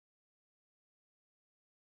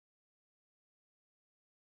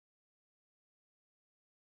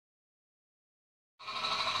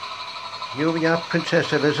Here we have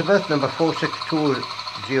Princess Elizabeth, number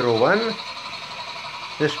 46201.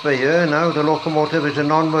 This by here, now the locomotive is a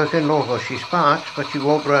non-working loco. She sparks, but she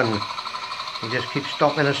won't run. She just keeps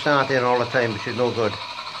stopping and starting all the time, which is no good.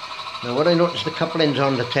 Now what I noticed, the couplings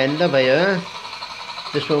on the tender by here,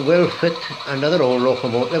 this one will fit another old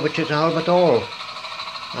locomotive, which is Albert Hall.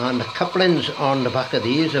 And the couplings on the back of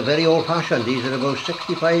these are very old-fashioned. These are about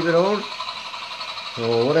 65-year-old.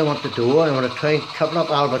 So what I want to do, I want to try and couple up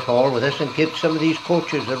Albert Hall with this and give some of these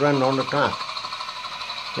coaches a run on the track.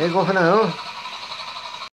 There you go for now.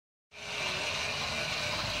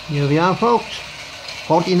 Here we are, folks.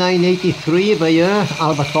 4983 by here,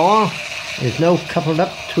 Albert Hall is now coupled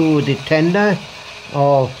up to the tender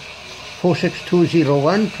of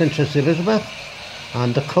 46201 Princess Elizabeth,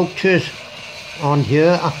 and the coaches on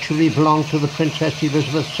here actually belong to the Princess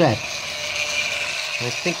Elizabeth set. I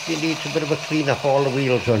think it needs a bit of a clean up, all the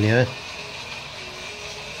wheels on here.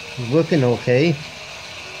 It's working okay.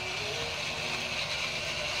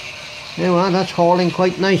 There you are, that's hauling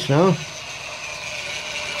quite nice now.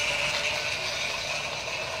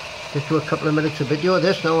 Just do a couple of minutes of video of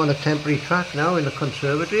this now on a temporary track now in the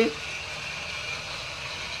conservatory.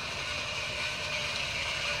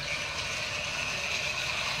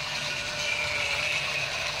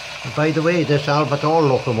 And by the way, this Albert Hall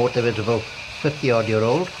locomotive is about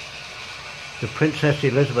 50-odd-year-old. The Princess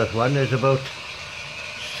Elizabeth one is about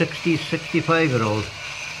 65-year-old.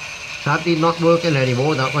 Sadly not working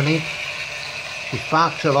anymore, that one ain't. She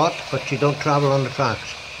sparks a lot, but she don't travel on the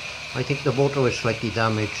tracks. I think the motor is slightly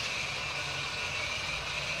damaged.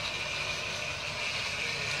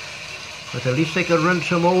 But at least I can run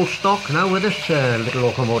some old stock now with this little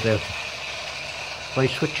locomotive by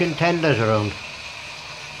switching tenders around.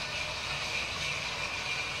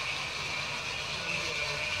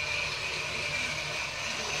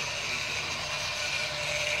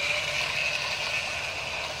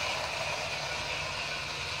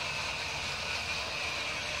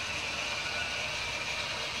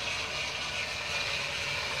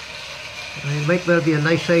 It might well be a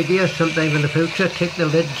nice idea sometime in the future, take the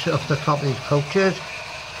lids off the top of these coaches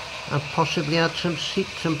and possibly add some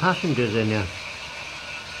seats and passengers in here.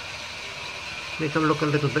 Make them look a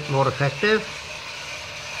little bit more effective.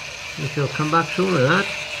 We shall come back soon with that.